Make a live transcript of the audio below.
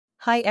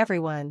Hi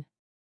everyone.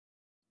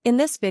 In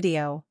this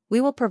video, we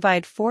will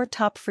provide 4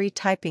 top free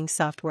typing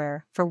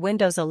software for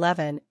Windows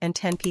 11 and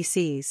 10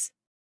 PCs.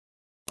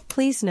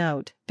 Please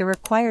note, the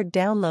required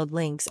download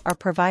links are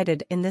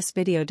provided in this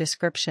video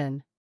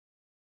description.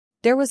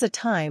 There was a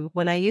time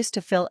when I used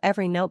to fill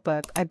every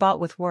notebook I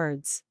bought with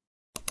words.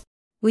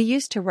 We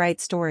used to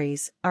write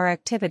stories, our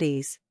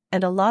activities,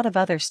 and a lot of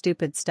other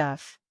stupid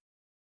stuff.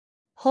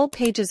 Whole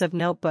pages of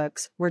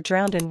notebooks were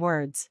drowned in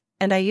words,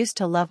 and I used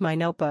to love my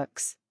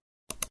notebooks.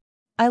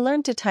 I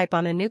learned to type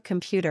on a new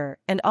computer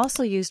and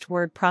also used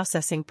word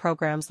processing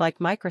programs like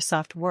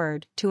Microsoft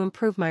Word to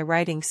improve my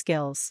writing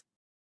skills.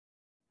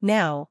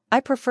 Now, I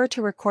prefer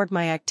to record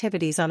my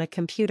activities on a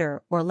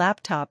computer or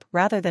laptop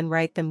rather than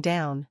write them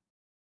down.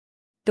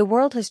 The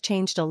world has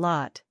changed a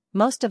lot.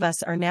 Most of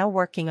us are now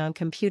working on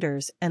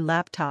computers and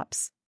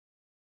laptops.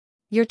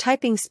 Your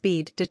typing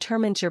speed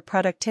determines your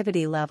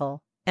productivity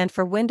level, and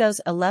for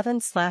Windows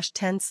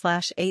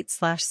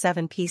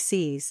 11/10/8/7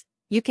 PCs,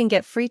 you can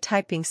get free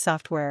typing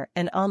software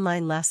and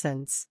online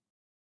lessons.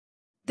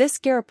 This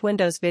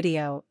GearUpWindows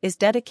video is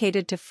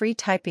dedicated to free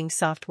typing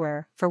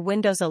software for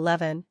Windows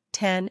 11,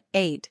 10,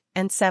 8,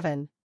 and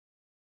 7.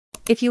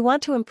 If you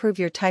want to improve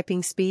your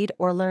typing speed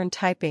or learn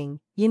typing,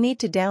 you need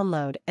to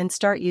download and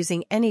start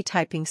using any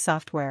typing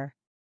software.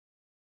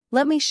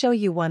 Let me show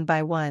you one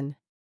by one.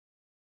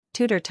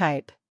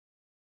 TutorType.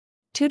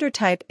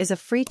 TutorType is a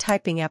free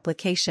typing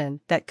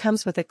application that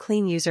comes with a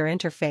clean user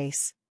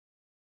interface.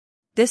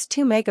 This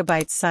 2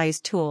 MB size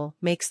tool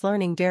makes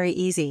learning very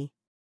easy.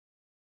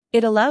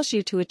 It allows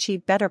you to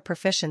achieve better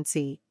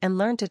proficiency and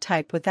learn to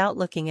type without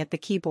looking at the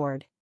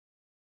keyboard.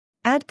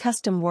 Add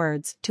custom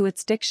words to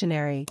its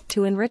dictionary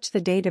to enrich the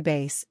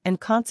database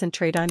and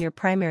concentrate on your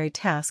primary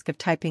task of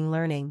typing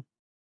learning.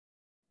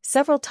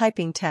 Several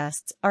typing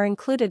tests are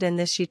included in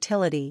this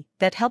utility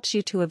that helps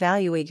you to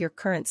evaluate your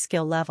current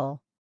skill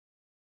level.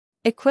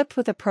 Equipped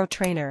with a Pro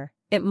Trainer,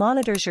 it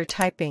monitors your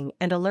typing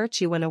and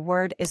alerts you when a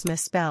word is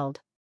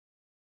misspelled.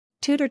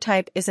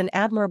 TutorType is an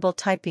admirable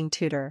typing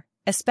tutor,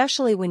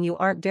 especially when you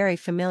aren't very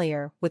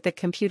familiar with the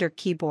computer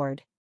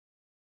keyboard.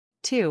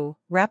 2.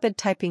 Rapid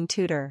Typing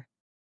Tutor.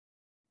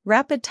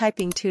 Rapid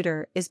Typing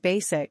Tutor is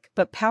basic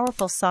but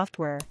powerful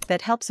software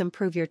that helps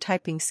improve your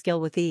typing skill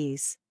with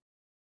ease.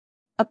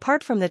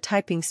 Apart from the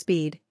typing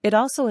speed, it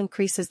also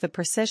increases the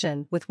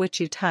precision with which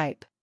you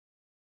type.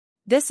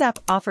 This app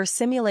offers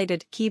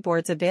simulated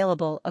keyboards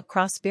available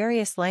across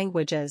various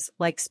languages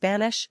like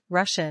Spanish,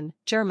 Russian,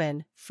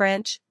 German,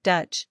 French,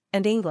 Dutch,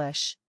 and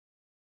English.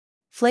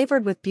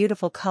 Flavored with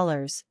beautiful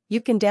colors,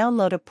 you can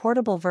download a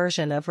portable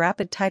version of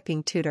Rapid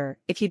Typing Tutor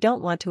if you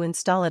don't want to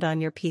install it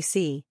on your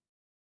PC.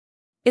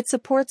 It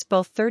supports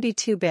both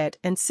 32-bit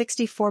and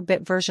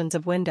 64-bit versions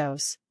of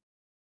Windows.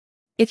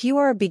 If you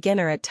are a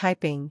beginner at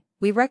typing,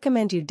 we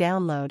recommend you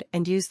download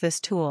and use this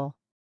tool.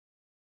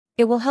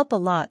 It will help a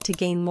lot to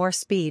gain more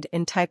speed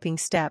in typing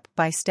step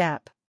by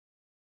step.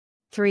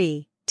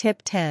 3.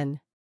 Tipp 10.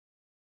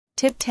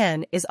 Tipp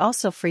 10 is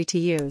also free to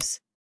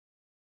use.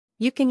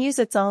 You can use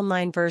its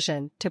online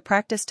version to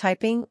practice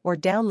typing or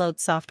download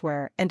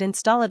software and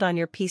install it on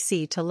your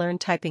PC to learn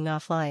typing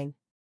offline.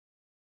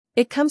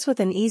 It comes with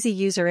an easy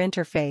user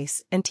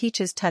interface and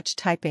teaches touch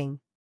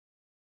typing.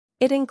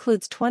 It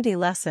includes 20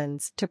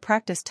 lessons to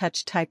practice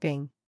touch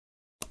typing.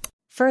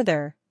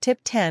 Further,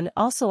 Tipp 10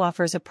 also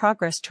offers a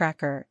progress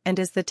tracker and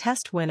is the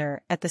test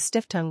winner at the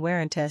Stiftung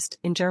Warentest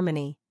in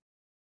Germany.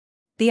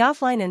 The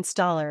offline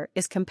installer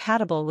is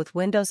compatible with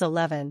Windows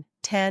 11,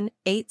 10,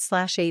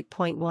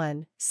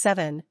 8/8.1,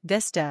 7,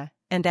 Vista,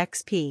 and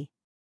XP.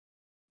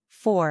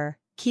 4.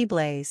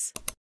 KeyBlaze.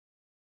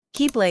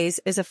 KeyBlaze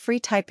is a free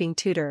typing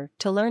tutor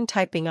to learn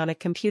typing on a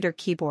computer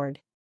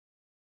keyboard.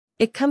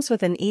 It comes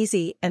with an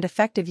easy and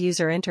effective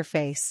user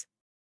interface.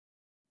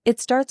 It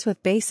starts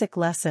with basic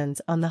lessons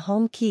on the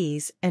home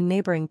keys and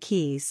neighboring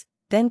keys,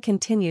 then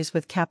continues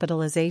with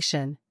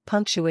capitalization,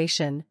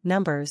 punctuation,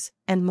 numbers,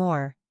 and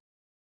more.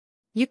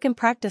 You can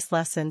practice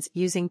lessons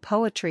using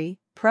poetry,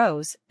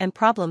 prose, and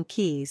problem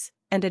keys,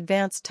 and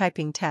advanced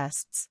typing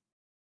tests.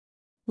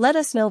 Let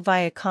us know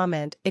via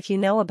comment if you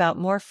know about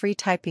more free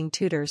typing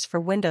tutors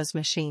for Windows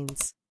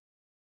machines.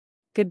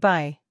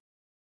 Goodbye.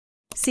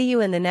 See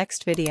you in the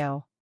next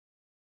video.